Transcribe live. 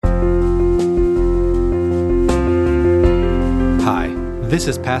This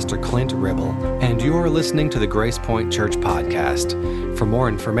is Pastor Clint Ribble, and you are listening to the Grace Point Church Podcast. For more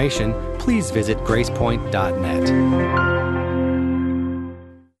information, please visit gracepoint.net.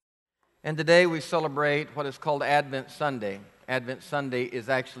 And today we celebrate what is called Advent Sunday. Advent Sunday is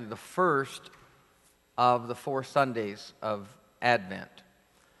actually the first of the 4 Sundays of Advent.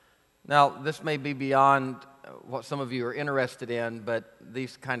 Now, this may be beyond what some of you are interested in, but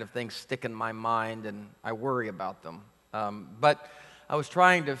these kind of things stick in my mind and I worry about them. But I was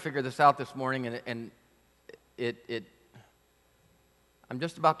trying to figure this out this morning, and I'm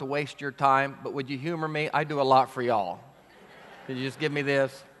just about to waste your time, but would you humor me? I do a lot for y'all. Could you just give me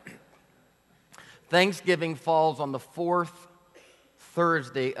this? Thanksgiving falls on the 4th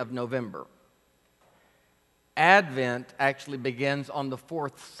Thursday of November. Advent actually begins on the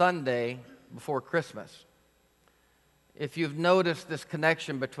 4th Sunday before Christmas. If you've noticed this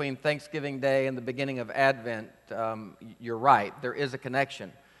connection between Thanksgiving Day and the beginning of Advent, you're right, there is a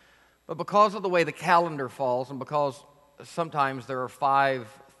connection. But because of the way the calendar falls, and because sometimes there are 5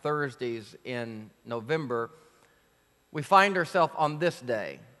 Thursdays in November, we find ourselves on this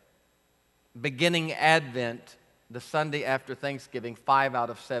day, beginning Advent, the Sunday after Thanksgiving, 5 out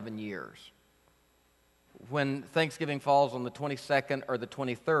of 7 years. When Thanksgiving falls on the 22nd or the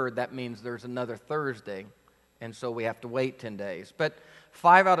 23rd, that means there's another Thursday, and so we have to wait 10 days. But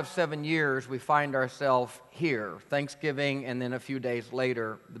 5 out of 7 years, we find ourselves here, Thanksgiving, and then a few days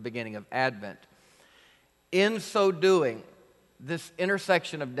later, the beginning of Advent. In so doing, this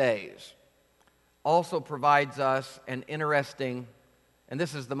intersection of days also provides us an interesting, and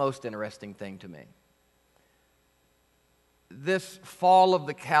this is the most interesting thing to me. This fall of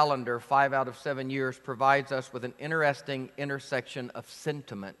the calendar, 5 out of 7 years, provides us with an interesting intersection of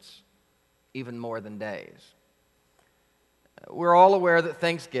sentiments, even more than days. We're all aware that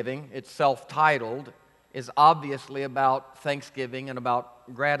Thanksgiving, it's self-titled, is obviously about thanksgiving and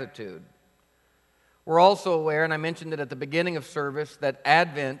about gratitude. We're also aware, and I mentioned it at the beginning of service, that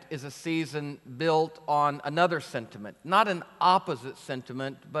Advent is a season built on another sentiment. Not an opposite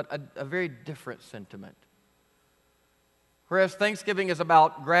sentiment, but a very different sentiment. Whereas Thanksgiving is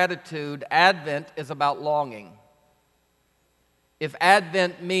about gratitude, Advent is about longing. If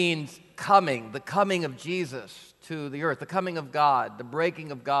Advent means coming, the coming of Jesus to the earth, the coming of God, the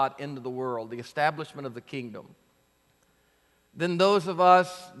breaking of God into the world, the establishment of the kingdom, then those of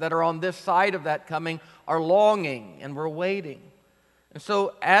us that are on this side of that coming are longing and we're waiting. And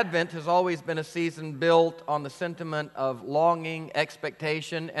so Advent has always been a season built on the sentiment of longing,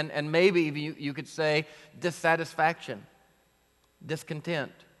 expectation, and maybe even you could say dissatisfaction,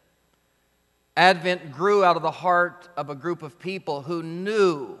 discontent. Advent grew out of the heart of a group of people who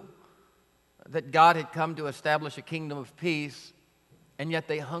knew that God had come to establish a kingdom of peace, and yet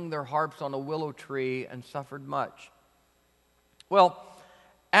they hung their harps on a willow tree and suffered much. Well,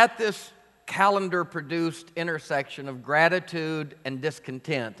 at this calendar-produced intersection of gratitude and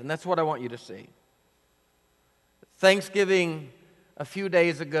discontent, and that's what I want you to see. Thanksgiving a few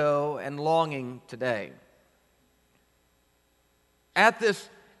days ago and longing today. At this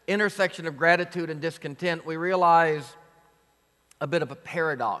intersection of gratitude and discontent, we realize a bit of a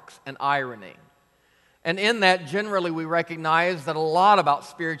paradox, an irony. And in that, generally, we recognize that a lot about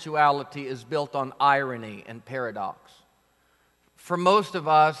spirituality is built on irony and paradox. For most of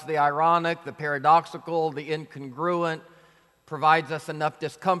us, the ironic, the paradoxical, the incongruent provides us enough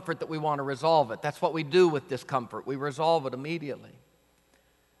discomfort that we want to resolve it. That's what we do with discomfort. We resolve it immediately.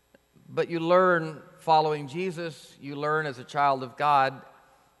 But you learn following Jesus, you learn as a child of God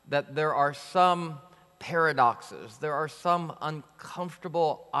that there are some paradoxes, there are some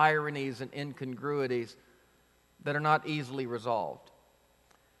uncomfortable ironies and incongruities that are not easily resolved.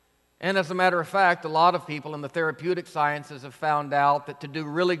 And as a matter of fact, a lot of people in the therapeutic sciences have found out that to do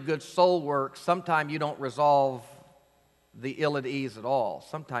really good soul work, sometimes you don't resolve the ill at ease at all.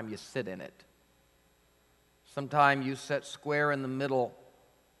 Sometimes you sit in it. Sometimes you sit square in the middle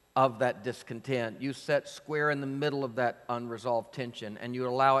of that discontent. You sit square in the middle of that unresolved tension, and you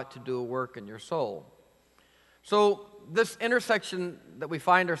allow it to do a work in your soul. So this intersection that we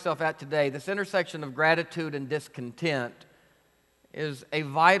find ourselves at today, this intersection of gratitude and discontent, is a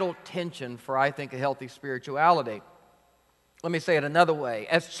vital tension for, I think, a healthy spirituality. Let me say it another way.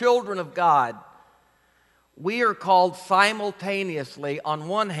 As children of God, we are called simultaneously, on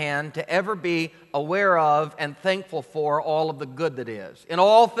one hand, to ever be aware of and thankful for all of the good that is. In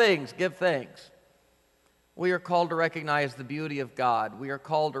all things, give thanks. We are called to recognize the beauty of God. We are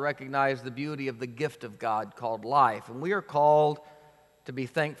called to recognize the beauty of the gift of God called life. And we are called to be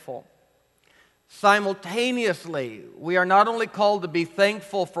thankful. Simultaneously, we are not only called to be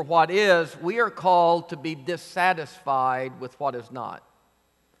thankful for what is, we are called to be dissatisfied with what is not.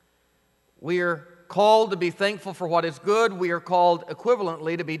 We are called to be thankful for what is good. We are called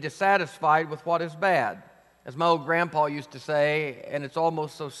equivalently to be dissatisfied with what is bad. As my old grandpa used to say, and it's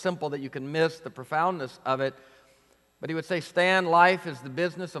almost so simple that you can miss the profoundness of it, but he would say, Stan, life is the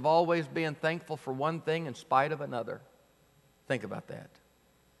business of always being thankful for one thing in spite of another. Think about that.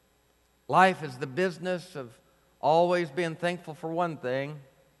 Life is the business of always being thankful for one thing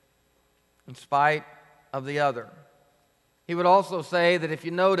in spite of the other. He would also say that if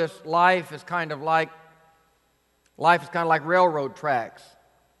you notice, life is kind of like railroad tracks.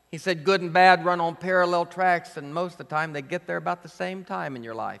 He said good and bad run on parallel tracks, and most of the time they get there about the same time in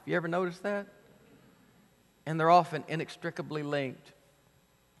your life. You ever notice that? And they're often inextricably linked.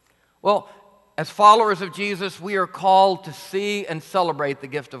 Well, as followers of Jesus, we are called to see and celebrate the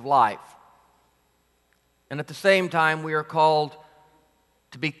gift of life. And at the same time, we are called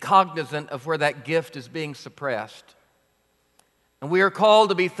to be cognizant of where that gift is being suppressed. And we are called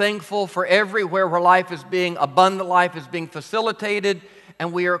to be thankful for everywhere where life is being, abundant life is being facilitated,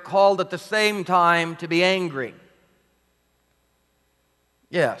 and we are called at the same time to be angry.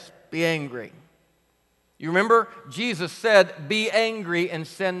 Yes, be angry. You remember, Jesus said, be angry and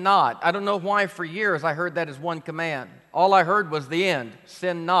sin not. I don't know why for years I heard that as one command. All I heard was the end,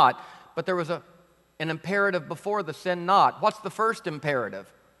 sin not. But there was an imperative before the sin not. What's the first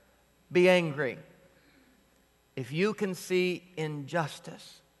imperative? Be angry. If you can see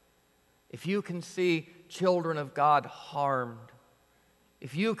injustice, if you can see children of God harmed,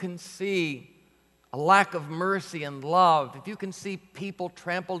 if you can see a lack of mercy and love, if you can see people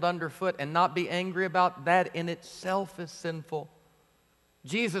trampled underfoot and not be angry about that, in itself is sinful.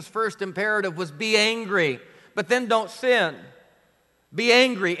 Jesus' first imperative was be angry, but then don't sin. Be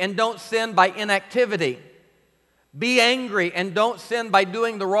angry and don't sin by inactivity. Be angry and don't sin by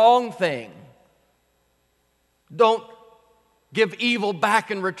doing the wrong thing. Don't give evil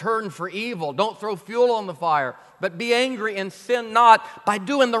back in return for evil. Don't throw fuel on the fire. But be angry and sin not by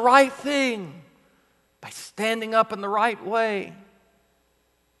doing the right thing, by standing up in the right way.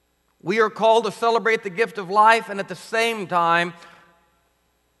 We are called to celebrate the gift of life and at the same time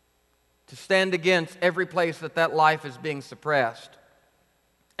to stand against every place that life is being suppressed.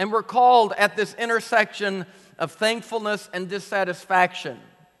 And we're called at this intersection of thankfulness and dissatisfaction.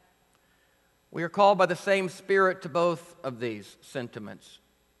 We are called by the same Spirit to both of these sentiments: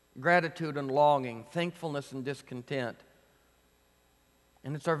 gratitude and longing, thankfulness and discontent.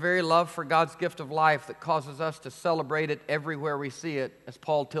 And it's our very love for God's gift of life that causes us to celebrate it everywhere we see it. As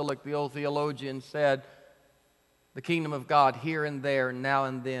Paul Tillich, the old theologian, said, the kingdom of God here and there, now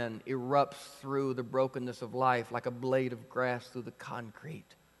and then, erupts through the brokenness of life like a blade of grass through the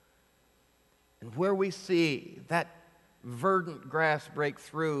concrete. And where we see that verdant grass break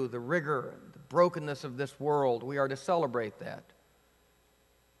through the rigor and the brokenness of this world, we are to celebrate that.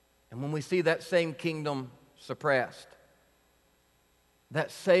 And when we see that same kingdom suppressed,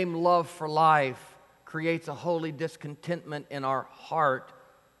 that same love for life creates a holy discontentment in our heart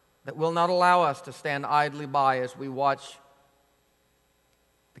that will not allow us to stand idly by as we watch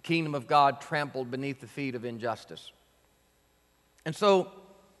the kingdom of God trampled beneath the feet of injustice. And so,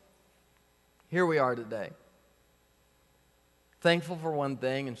 here we are today, thankful for one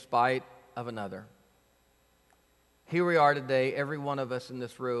thing in spite of another. Here we are today, every one of us in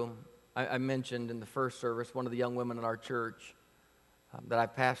this room. I mentioned in the first service one of the young women in our church that I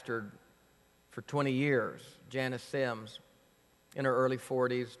pastored for 20 years, Janice Sims. In her early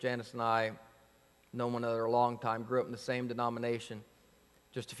 40s, Janice and I know one another a long time, grew up in the same denomination.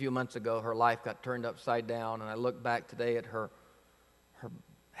 Just a few months ago, her life got turned upside down, and I look back today at her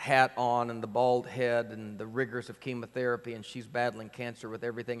hat on and the bald head and the rigors of chemotherapy, and she's battling cancer with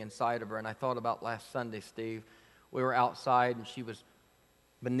everything inside of her. And I thought about last Sunday, Steve. We were outside, and she was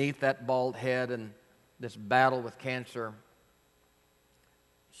beneath that bald head and this battle with cancer.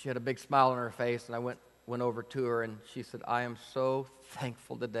 She had a big smile on her face, and I went over to her, and she said, I am so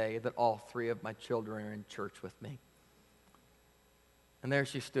thankful today that all three of my children are in church with me. And there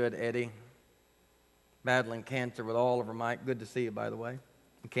she stood, Eddie, battling cancer with all of her might. Good to see you, by the way.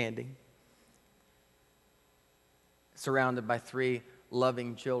 And Candy. Surrounded by three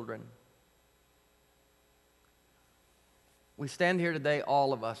loving children. We stand here today,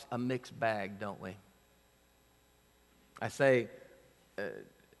 all of us, a mixed bag, don't we? I say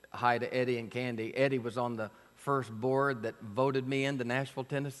hi to Eddie and Candy. Eddie was on the first board that voted me into Nashville,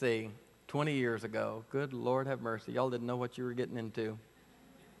 Tennessee 20 years ago. Good Lord have mercy. Y'all didn't know what you were getting into.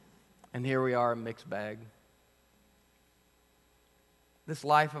 And here we are, a mixed bag. This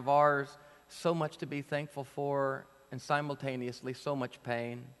life of ours, so much to be thankful for, and simultaneously so much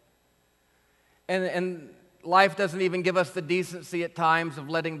pain. And life doesn't even give us the decency at times of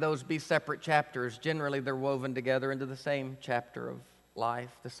letting those be separate chapters. Generally, they're woven together into the same chapter of life,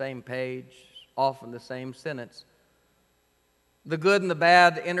 the same page, often the same sentence. The good and the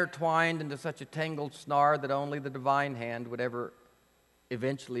bad intertwined into such a tangled snare that only the divine hand would ever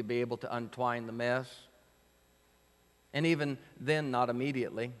eventually be able to untwine the mess. And even then, not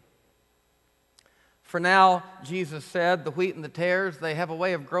immediately. For now, Jesus said, the wheat and the tares, they have a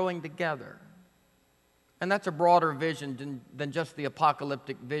way of growing together. And that's a broader vision than just the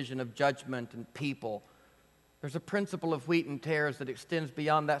apocalyptic vision of judgment and people. There's a principle of wheat and tares that extends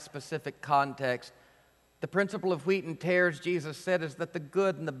beyond that specific context. The principle of wheat and tares, Jesus said, is that the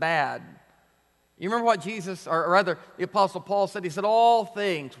good and the bad. You remember what Jesus, or rather the Apostle Paul said? He said, all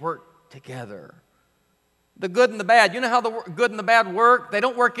things work together. The good and the bad. You know how the good and the bad work? They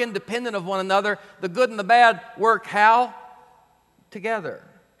don't work independent of one another. The good and the bad work how? Together.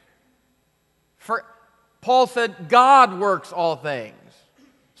 Paul said, God works all things.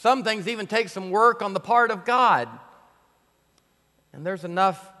 Some things even take some work on the part of God. And there's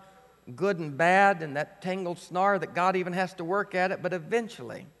enough good and bad in that tangled snare that God even has to work at it, but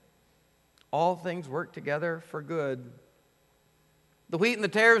eventually, all things work together for good. The wheat and the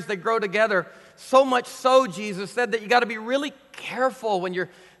tares, they grow together. So much so, Jesus said, that you got to be really careful when you're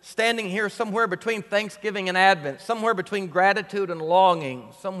standing here somewhere between Thanksgiving and Advent, somewhere between gratitude and longing,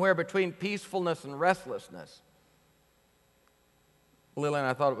 somewhere between peacefulness and restlessness. Lillian,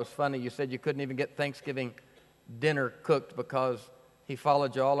 I thought it was funny. You said you couldn't even get Thanksgiving dinner cooked because he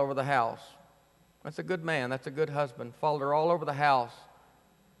followed you all over the house. That's a good man. That's a good husband. Followed her all over the house.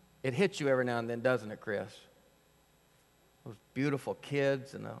 It hits you every now and then, doesn't it, Chris? Those beautiful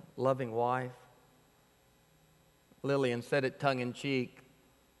kids and a loving wife. Lillian said it tongue-in-cheek.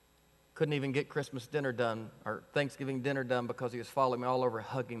 Couldn't even get Christmas dinner done or Thanksgiving dinner done because he was following me all over,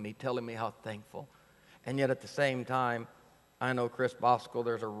 hugging me, telling me how thankful. And yet at the same time, I know, Chris Bosco,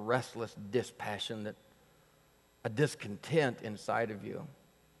 there's a restless dispassion, a discontent inside of you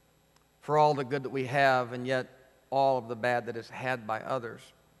for all the good that we have and yet all of the bad that is had by others.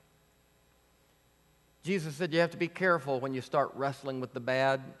 Jesus said you have to be careful when you start wrestling with the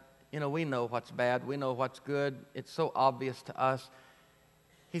bad. You know, we know what's bad. We know what's good. It's so obvious to us.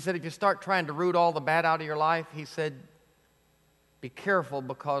 He said if you start trying to root all the bad out of your life, he said, be careful,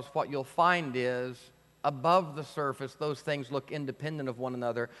 because what you'll find is above the surface, those things look independent of one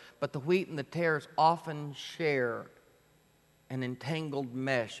another, but the wheat and the tares often share an entangled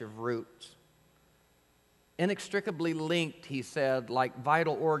mesh of roots. Inextricably linked, he said, like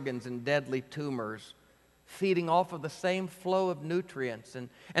vital organs and deadly tumors, feeding off of the same flow of nutrients. And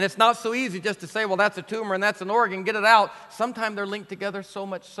it's not so easy just to say, well, that's a tumor and that's an organ, get it out. Sometimes they're linked together so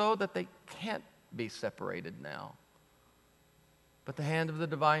much so that they can't be separated now. But the hand of the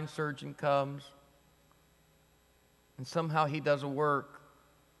divine surgeon comes, and somehow he does a work.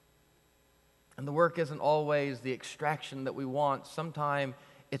 And the work isn't always the extraction that we want. Sometimes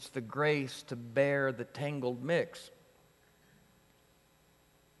it's the grace to bear the tangled mix.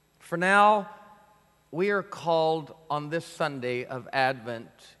 For now, we are called on this Sunday of Advent,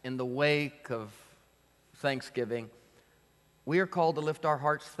 in the wake of Thanksgiving, we are called to lift our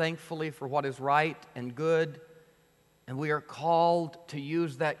hearts thankfully for what is right and good, and we are called to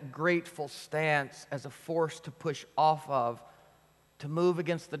use that grateful stance as a force to push off of, to move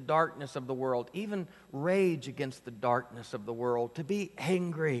against the darkness of the world, even rage against the darkness of the world, to be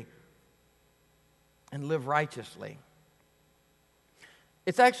angry and live righteously.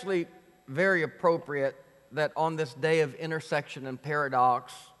 It's actually very appropriate that on this day of intersection and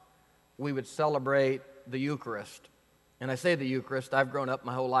paradox, we would celebrate the Eucharist. And I say the Eucharist, I've grown up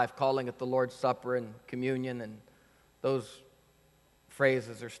my whole life calling it the Lord's Supper and communion, and those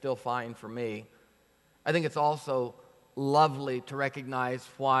phrases are still fine for me. I think it's also lovely to recognize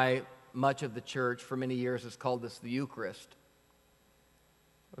why much of the church for many years has called this the Eucharist.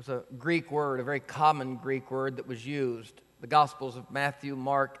 It was a Greek word, a very common Greek word that was used. The Gospels of Matthew,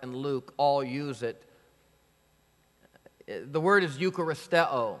 Mark, and Luke all use it. The word is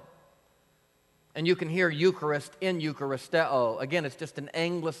Eucharisteo. And you can hear Eucharist in Eucharisteo. Again, it's just an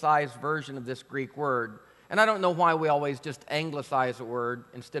anglicized version of this Greek word. And I don't know why we always just anglicize a word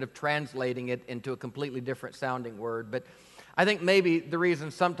instead of translating it into a completely different sounding word. But I think maybe the reason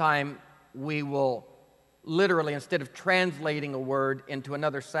sometime we will literally, instead of translating a word into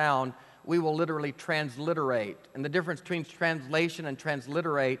another sound, we will literally transliterate. And the difference between translation and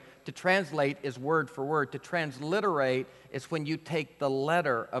transliterate, to translate is word for word. To transliterate is when you take the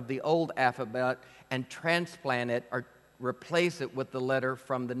letter of the old alphabet and transplant it or replace it with the letter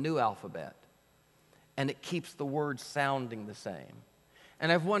from the new alphabet. And it keeps the word sounding the same.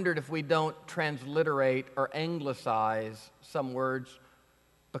 And I've wondered if we don't transliterate or anglicize some words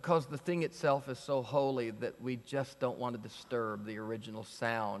because the thing itself is so holy that we just don't want to disturb the original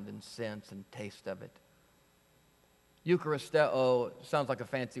sound and sense and taste of it. Eucharisteo sounds like a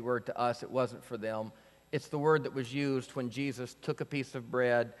fancy word to us. It wasn't for them. It's the word that was used when Jesus took a piece of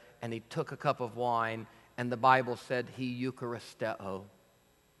bread and he took a cup of wine, and the Bible said he Eucharisteo.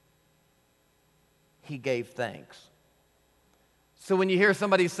 He gave thanks. So when you hear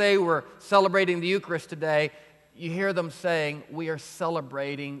somebody say we're celebrating the Eucharist today, you hear them saying we are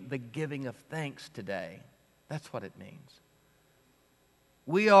celebrating the giving of thanks today. That's what it means.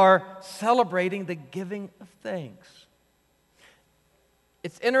 We are celebrating the giving of thanks.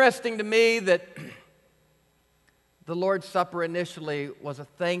 It's interesting to me that the Lord's Supper initially was a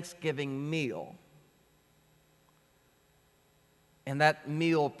Thanksgiving meal. And that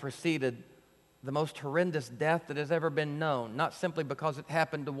meal preceded the most horrendous death that has ever been known, not simply because it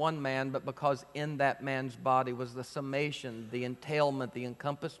happened to one man, but because in that man's body was the summation, the entailment, the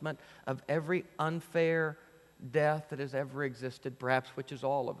encompassment of every unfair death that has ever existed, perhaps which is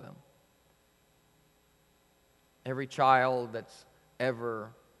all of them. Every child that's ever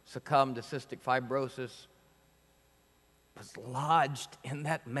succumbed to cystic fibrosis was lodged in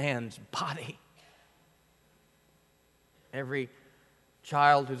that man's body. Every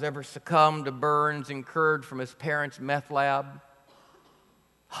child who's ever succumbed to burns incurred from his parents' meth lab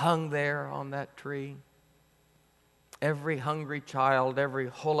hung there on that tree. Every hungry child, every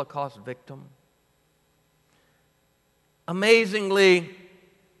Holocaust victim. Amazingly,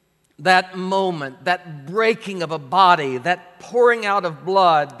 that moment, that breaking of a body, that pouring out of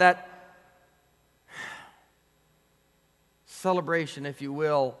blood, that celebration, if you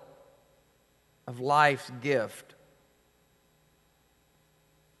will, of life's gift,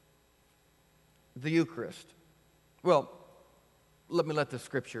 the Eucharist. Well, let the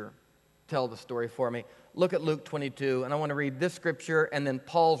scripture tell the story for me. Look at Luke 22, and I want to read this scripture and then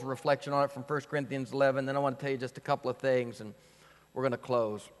Paul's reflection on it from 1 Corinthians 11. Then I want to tell you just a couple of things, and we're going to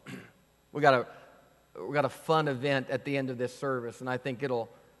close. We got a fun event at the end of this service, and I think it'll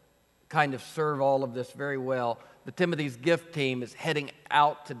kind of serve all of this very well. The Timothy's Gift team is heading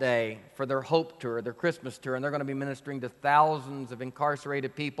out today for their Hope Tour, their Christmas tour, and they're going to be ministering to thousands of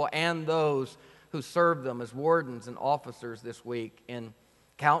incarcerated people and those who serve them as wardens and officers this week in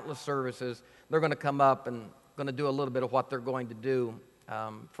countless services. They're going to come up and going to do a little bit of what they're going to do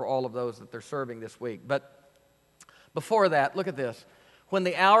for all of those that they're serving this week. But before that, look at this. When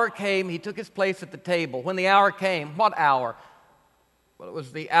the hour came, he took his place at the table. When the hour came, what hour? Well, it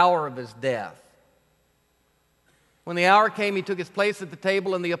was the hour of his death. When the hour came, he took his place at the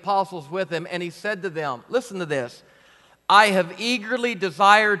table and the apostles with him, and he said to them, listen to this, I have eagerly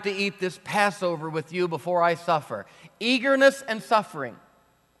desired to eat this Passover with you before I suffer. Eagerness and suffering.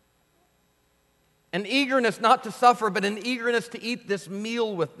 An eagerness not to suffer, but an eagerness to eat this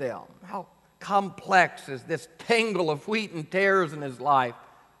meal with them. How complex is this tangle of wheat and tares in his life?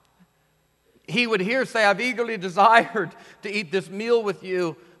 He would here say, I've eagerly desired to eat this meal with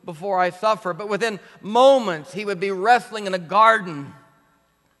you before I suffer. But within moments, he would be wrestling in a garden,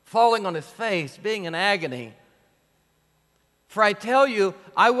 falling on his face, being in agony. For I tell you,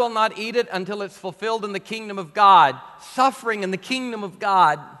 I will not eat it until it's fulfilled in the kingdom of God. Suffering in the kingdom of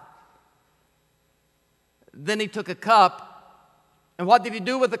God. Then he took a cup. And what did he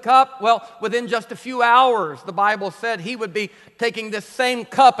do with the cup? Well, within just a few hours, the Bible said he would be taking this same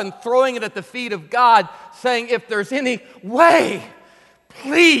cup and throwing it at the feet of God, saying, if there's any way,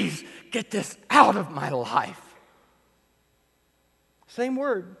 please get this out of my life. Same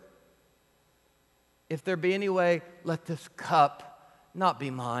word. If there be any way, let this cup not be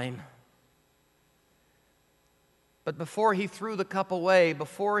mine. But before he threw the cup away,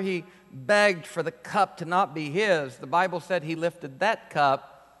 before he begged for the cup to not be his, the Bible said he lifted that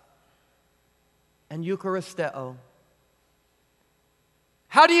cup and Eucharisteo.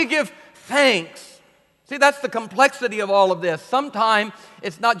 How do you give thanks? See, that's the complexity of all of this. Sometimes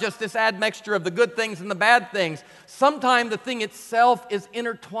it's not just this admixture of the good things and the bad things. Sometimes the thing itself is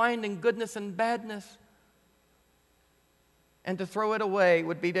intertwined in goodness and badness. And to throw it away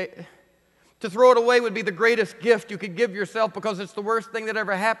would be the greatest gift you could give yourself, because it's the worst thing that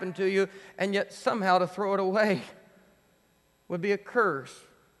ever happened to you, and yet somehow to throw it away would be a curse,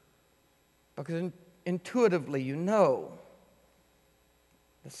 because intuitively you know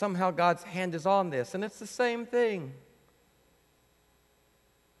that somehow God's hand is on this, and it's the same thing.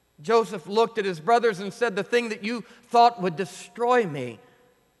 Joseph looked at his brothers and said, the thing that you thought would destroy me,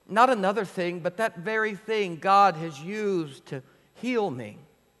 not another thing, but that very thing God has used to heal me.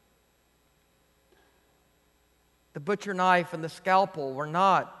 The butcher knife and the scalpel were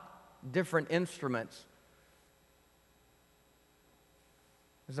not different instruments.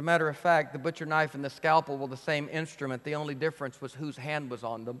 As a matter of fact, the butcher knife and the scalpel were the same instrument. The only difference was whose hand was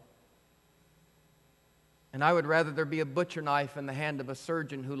on them. And I would rather there be a butcher knife in the hand of a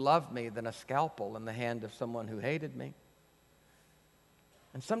surgeon who loved me than a scalpel in the hand of someone who hated me.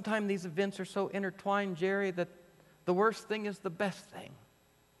 And sometimes these events are so intertwined, Jerry, that the worst thing is the best thing.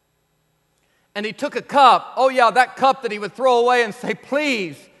 And he took a cup, oh yeah, that cup that he would throw away and say,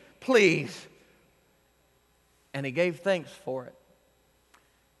 please, please. And he gave thanks for it.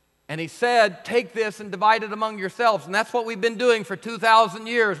 And he said, take this and divide it among yourselves. And that's what we've been doing for 2,000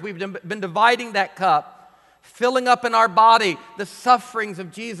 years. We've been dividing that cup, filling up in our body the sufferings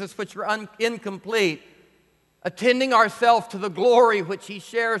of Jesus, which were incomplete, attending ourselves to the glory which he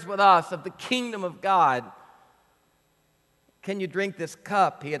shares with us of the kingdom of God. Can you drink this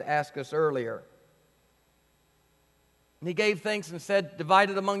cup? He had asked us earlier. And he gave thanks and said, divide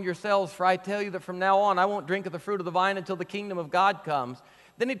it among yourselves, for I tell you that from now on I won't drink of the fruit of the vine until the kingdom of God comes.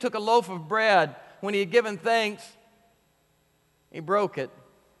 Then he took a loaf of bread. When he had given thanks, he broke it.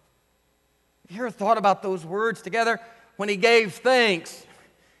 Have you ever thought about those words together? When he gave thanks,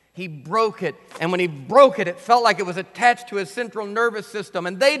 he broke it. And when he broke it, it felt like it was attached to his central nervous system.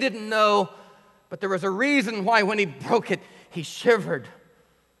 And they didn't know, but there was a reason why when he broke it, he shivered.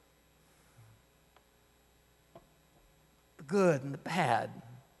 The good and the bad.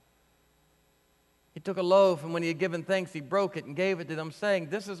 He took a loaf, and when he had given thanks, he broke it and gave it to them, saying,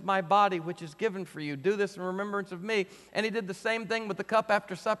 this is my body, which is given for you. Do this in remembrance of me. And he did the same thing with the cup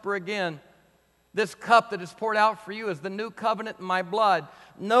after supper again. This cup that is poured out for you is the new covenant in my blood.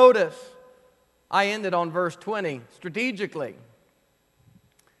 Notice, I ended on verse 20, strategically.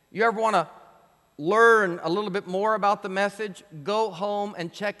 You ever want to learn a little bit more about the message? Go home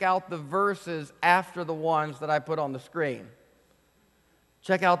and check out the verses after the ones that I put on the screen.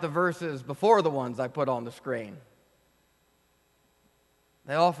 Check out the verses before the ones I put on the screen.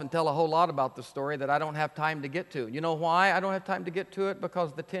 They often tell a whole lot about the story that I don't have time to get to. You know why I don't have time to get to it?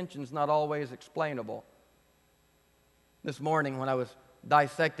 Because the tension's not always explainable. This morning when I was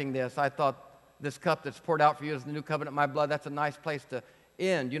dissecting this, I thought this cup that's poured out for you is the new covenant in my blood. That's a nice place to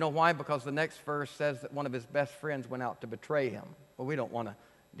end. You know why? Because the next verse says that one of his best friends went out to betray him. Well, we don't want to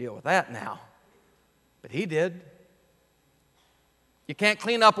deal with that now. But he did. You can't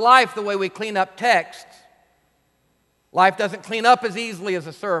clean up life the way we clean up texts. Life doesn't clean up as easily as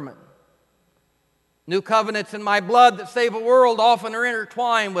a sermon. New covenants in my blood that save a world often are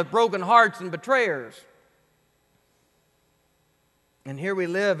intertwined with broken hearts and betrayers. And here we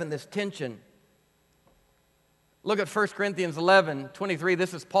live in this tension. Look at 1 Corinthians 11:23.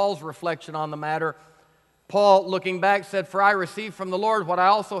 This is Paul's reflection on the matter. Paul, looking back, said, for I received from the Lord what I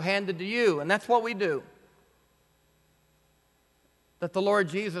also handed to you. And that's what we do. That the Lord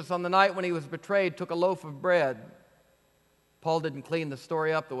Jesus, on the night when he was betrayed, took a loaf of bread. Paul didn't clean the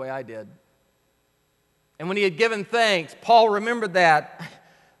story up the way I did. And when he had given thanks, Paul remembered that.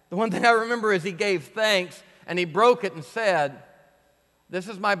 The one thing I remember is he gave thanks, and he broke it and said, this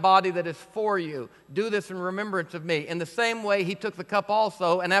is my body that is for you. Do this in remembrance of me. In the same way, he took the cup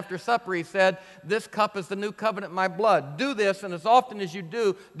also, and after supper he said, this cup is the new covenant in my blood. Do this, and as often as you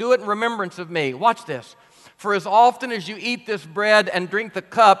do it in remembrance of me. Watch this. For as often as you eat this bread and drink the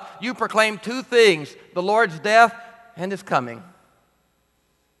cup, you proclaim two things, the Lord's death and his coming.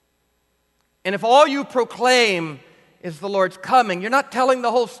 And if all you proclaim is the Lord's coming, you're not telling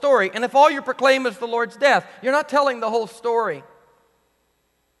the whole story. And if all you proclaim is the Lord's death, you're not telling the whole story.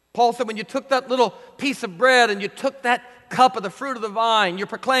 Paul said when you took that little piece of bread and you took that cup of the fruit of the vine, you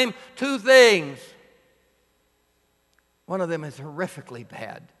proclaim two things. One of them is horrifically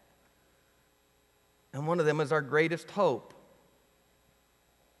bad. And one of them is our greatest hope.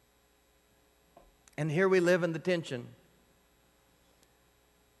 And here we live in the tension.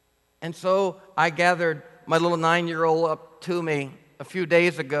 And so I gathered my little 9-year-old up to me a few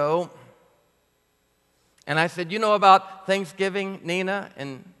days ago. And I said, you know about Thanksgiving, Nina?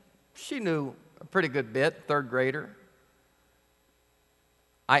 And she knew a pretty good bit, third grader.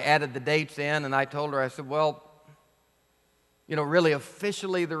 I added the dates in and I told her, I said, well, you know, really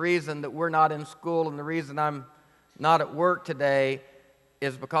officially the reason that we're not in school and the reason I'm not at work today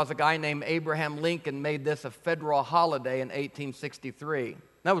is because a guy named Abraham Lincoln made this a federal holiday in 1863.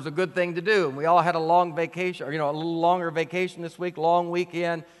 That was a good thing to do. And we all had a long vacation, or, you know, a little longer vacation this week, long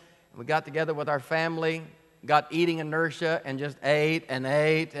weekend. We got together with our family, got eating inertia, and just ate and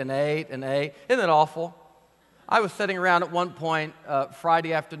ate and ate and ate. Isn't it awful? I was sitting around at one point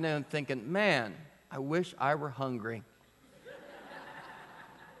Friday afternoon thinking, man, I wish I were hungry.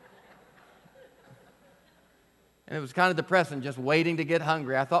 And it was kind of depressing, just waiting to get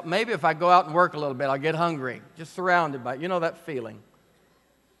hungry. I thought maybe if I go out and work a little bit, I'll get hungry. Just surrounded by, that feeling.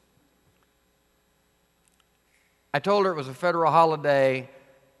 I told her it was a federal holiday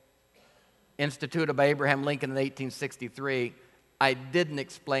instituted by Abraham Lincoln in 1863. I didn't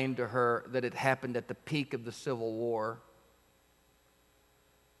explain to her that it happened at the peak of the Civil War.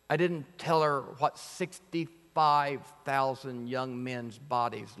 I didn't tell her what 65,000 young men's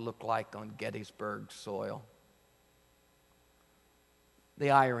bodies looked like on Gettysburg soil. The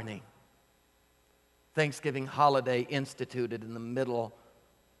irony. Thanksgiving holiday instituted in the middle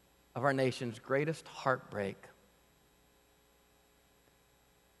of our nation's greatest heartbreak.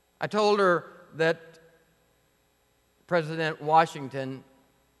 I told her that President Washington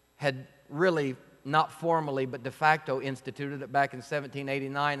had really, not formally, but de facto instituted it back in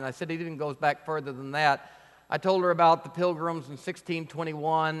 1789, and I said it even goes back further than that. I told her about the Pilgrims in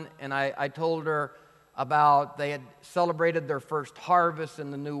 1621, and I told her about they had celebrated their first harvest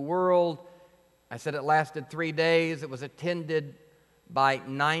in the New World. I said it lasted 3 days. It was attended by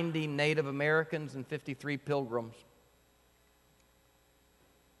 90 Native Americans and 53 Pilgrims.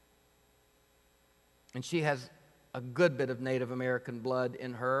 And she has a good bit of Native American blood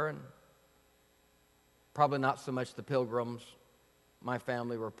in her, and probably not so much the Pilgrims. My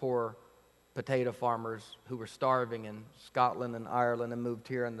family were poor potato farmers who were starving in Scotland and Ireland and moved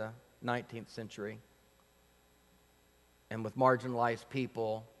here in the 19th century. And with marginalized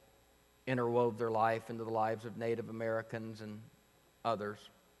people, interwove their life into the lives of Native Americans and others.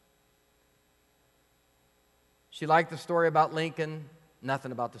 She liked the story about Lincoln,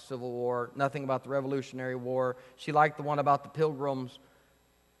 nothing about the Civil War, nothing about the Revolutionary War. She liked the one about the Pilgrims.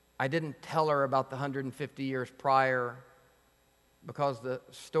 I didn't tell her about the 150 years prior because the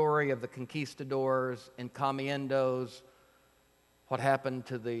story of the conquistadors and Encomiendos, what happened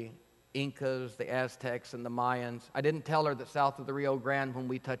to the Incas, the Aztecs, and the Mayans. I didn't tell her that south of the Rio Grande, when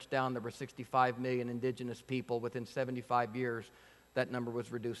we touched down, there were 65 million indigenous people. Within 75 years, that number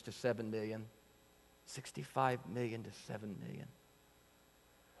was reduced to 7 million. 65 million to 7 million.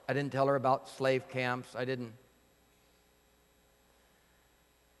 I didn't tell her about slave camps. I didn't.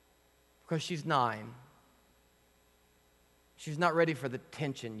 Because she's 9. She's not ready for the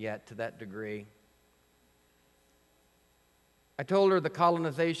tension yet to that degree. I told her the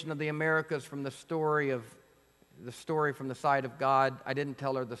colonization of the Americas from the story from the side of God. I didn't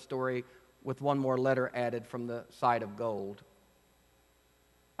tell her the story with one more letter added from the side of gold.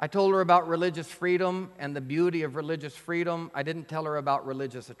 I told her about religious freedom and the beauty of religious freedom. I didn't tell her about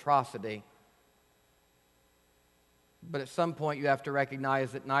religious atrocity. But at some point you have to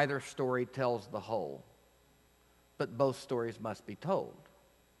recognize that neither story tells the whole, but both stories must be told.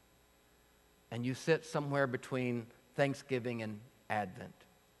 And you sit somewhere between Thanksgiving and Advent.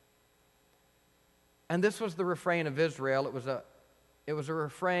 And this was the refrain of Israel. It was a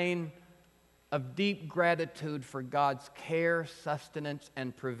refrain of deep gratitude for God's care, sustenance,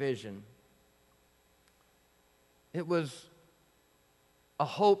 and provision. It was a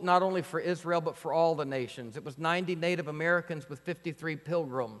hope not only for Israel, but for all the nations. It was 90 Native Americans with 53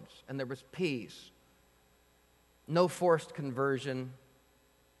 Pilgrims, and there was peace. No forced conversion.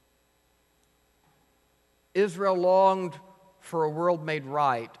 Israel longed for a world made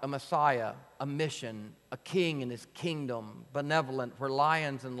right, a Messiah, a mission, a king in his kingdom, benevolent, where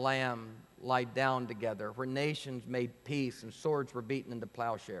lions and lambs lie down together, where nations made peace and swords were beaten into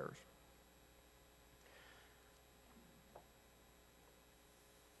plowshares.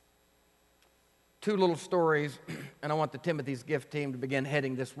 Two little stories, and I want the Timothy's Gift team to begin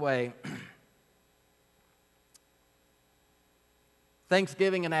heading this way.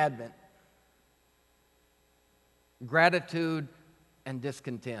 Thanksgiving and Advent. Gratitude and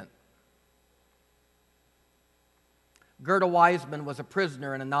discontent. Gerda Weissman was a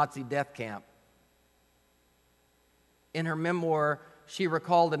prisoner in a Nazi death camp. In her memoir, she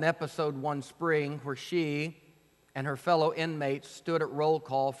recalled an episode one spring where she and her fellow inmates stood at roll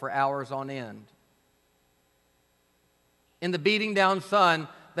call for hours on end. In the beating down sun,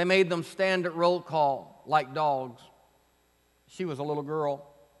 they made them stand at roll call like dogs. She was a little girl.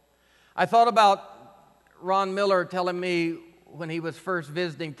 I thought about Ron Miller telling me when he was first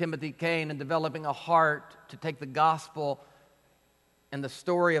visiting Timothy Kane and developing a heart to take the gospel and the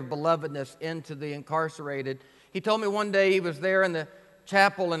story of belovedness into the incarcerated. He told me one day he was there in the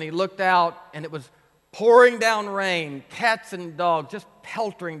chapel and he looked out and it was pouring down rain, cats and dogs just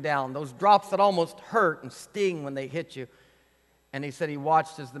peltering down, those drops that almost hurt and sting when they hit you. And he said he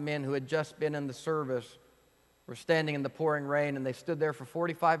watched as the men who had just been in the service were standing in the pouring rain, and they stood there for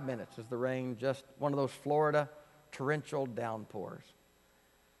 45 minutes as the rain, just one of those Florida torrential downpours.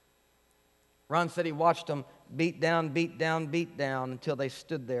 Ron said he watched them beat down until they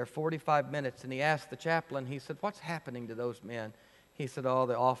stood there 45 minutes. And he asked the chaplain, he said, "What's happening to those men?" He said, "Oh,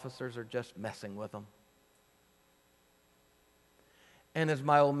 the officers are just messing with them." And as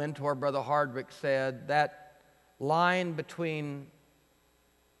my old mentor, Brother Hardwick, said, that line between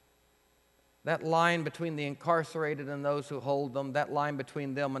the incarcerated and those who hold them, that line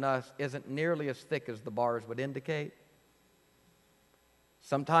between them and us isn't nearly as thick as the bars would indicate.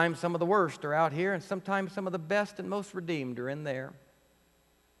 Sometimes some of the worst are out here, and sometimes some of the best and most redeemed are in there.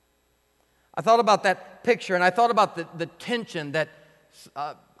 I thought about that picture, and I thought about the tension that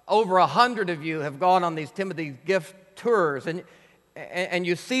over 100 of you have gone on these Timothy gift tours, and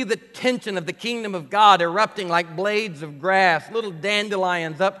you see the tension of the kingdom of God erupting like blades of grass, little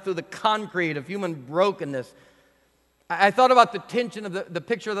dandelions up through the concrete of human brokenness. I thought about the tension of the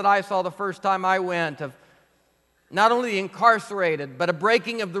picture that I saw the first time I went, of not only the incarcerated, but a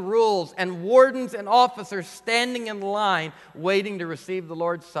breaking of the rules, and wardens and officers standing in line waiting to receive the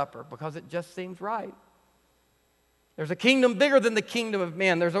Lord's Supper because it just seems right. There's a kingdom bigger than the kingdom of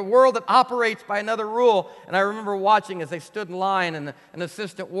men. There's a world that operates by another rule. And I remember watching as they stood in line, and an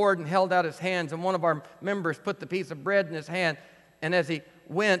assistant warden held out his hands, and one of our members put the piece of bread in his hand. And as he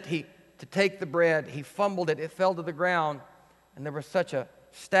went to take the bread, he fumbled it. It fell to the ground. And there was such a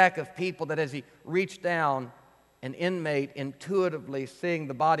stack of people that as he reached down, an inmate, intuitively seeing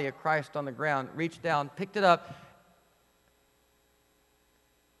the body of Christ on the ground, reached down, picked it up.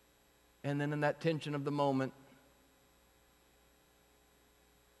 And then in that tension of the moment,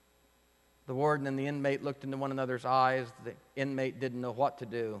 the warden and the inmate looked into one another's eyes. The inmate didn't know what to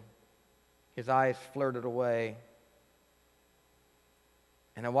do. His eyes flirted away.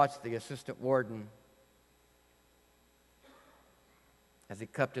 And I watched the assistant warden as he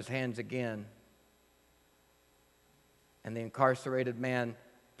cupped his hands again. And the incarcerated man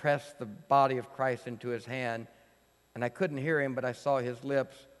pressed the body of Christ into his hand. And I couldn't hear him, but I saw his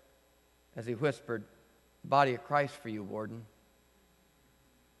lips as he whispered, "The body of Christ for you, warden."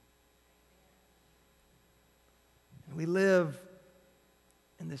 And we live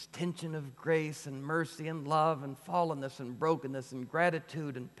in this tension of grace and mercy and love and fallenness and brokenness and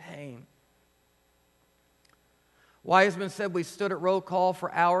gratitude and pain. Wiseman said we stood at roll call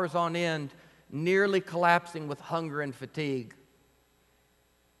for hours on end, nearly collapsing with hunger and fatigue.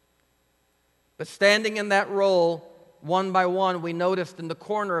 But standing in that roll, one by one, we noticed in the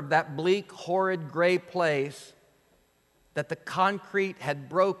corner of that bleak, horrid, gray place that the concrete had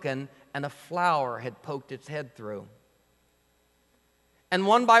broken and a flower had poked its head through. And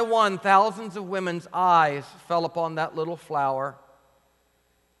one by one, thousands of women's eyes fell upon that little flower.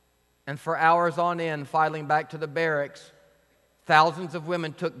 And for hours on end, filing back to the barracks, thousands of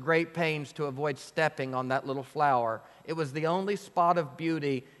women took great pains to avoid stepping on that little flower. It was the only spot of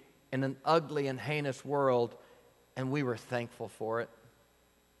beauty in an ugly and heinous world, and we were thankful for it.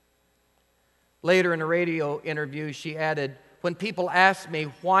 Later in a radio interview, she added, "When people ask me,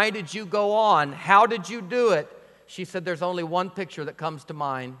 'Why did you go on? How did you do it?' she said, there's only one picture that comes to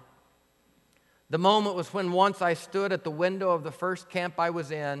mind. The moment was when once I stood at the window of the first camp I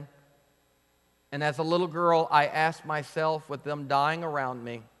was in, and as a little girl, I asked myself, with them dying around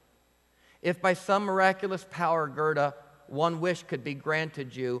me, if by some miraculous power, Gerda, one wish could be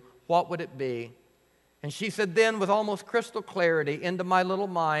granted you, what would it be?" And she said then, with almost crystal clarity, into my little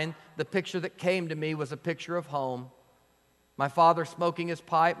mind, the picture that came to me was a picture of home. My father smoking his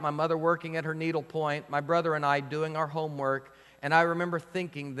pipe, my mother working at her needlepoint, my brother and I doing our homework. And I remember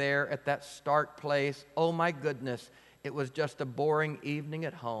thinking there at that start place, oh my goodness, it was just a boring evening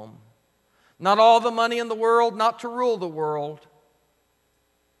at home. Not all the money in the world, not to rule the world,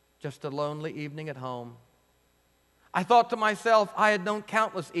 just a lonely evening at home. I thought to myself, I had known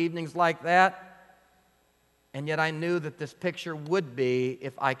countless evenings like that, and yet I knew that this picture would be,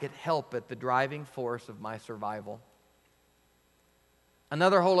 if I could help it, the driving force of my survival.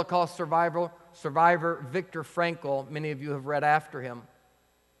 Another Holocaust survivor, Viktor Frankl, many of you have read after him.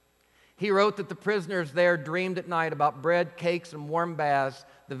 He wrote that the prisoners there dreamed at night about bread, cakes, and warm baths,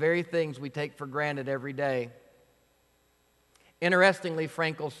 the very things we take for granted every day. Interestingly,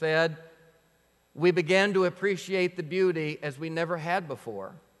 Frankl said, we began to appreciate the beauty as we never had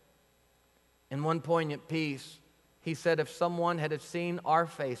before. In one poignant piece, he said, if someone had seen our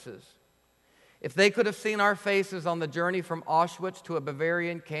faces, if they could have seen our faces on the journey from Auschwitz to a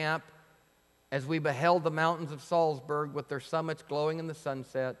Bavarian camp as we beheld the mountains of Salzburg with their summits glowing in the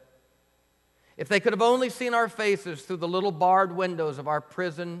sunset, if they could have only seen our faces through the little barred windows of our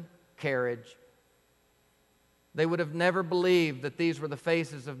prison carriage, they would have never believed that these were the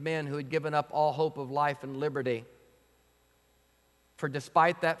faces of men who had given up all hope of life and liberty. For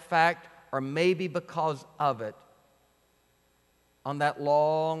despite that fact, or maybe because of it, on that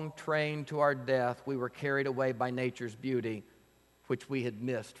long train to our death, we were carried away by nature's beauty, which we had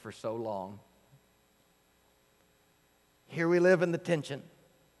missed for so long. Here we live in the tension.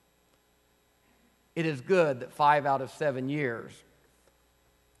 It is good that 5 out of 7 years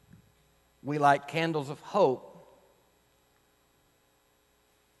we light candles of hope.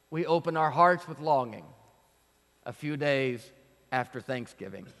 We open our hearts with longing a few days after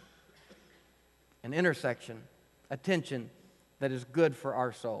Thanksgiving. An intersection, a tension that is good for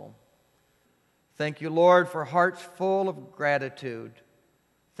our soul. Thank you, Lord, for hearts full of gratitude.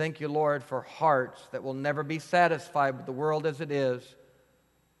 Thank you, Lord, for hearts that will never be satisfied with the world as it is.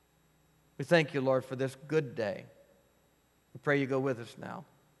 We thank you, Lord, for this good day. We pray you go with us now.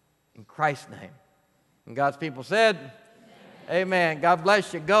 In Christ's name. And God's people said, Amen. God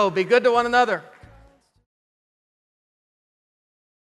bless you. Go. Be good to one another.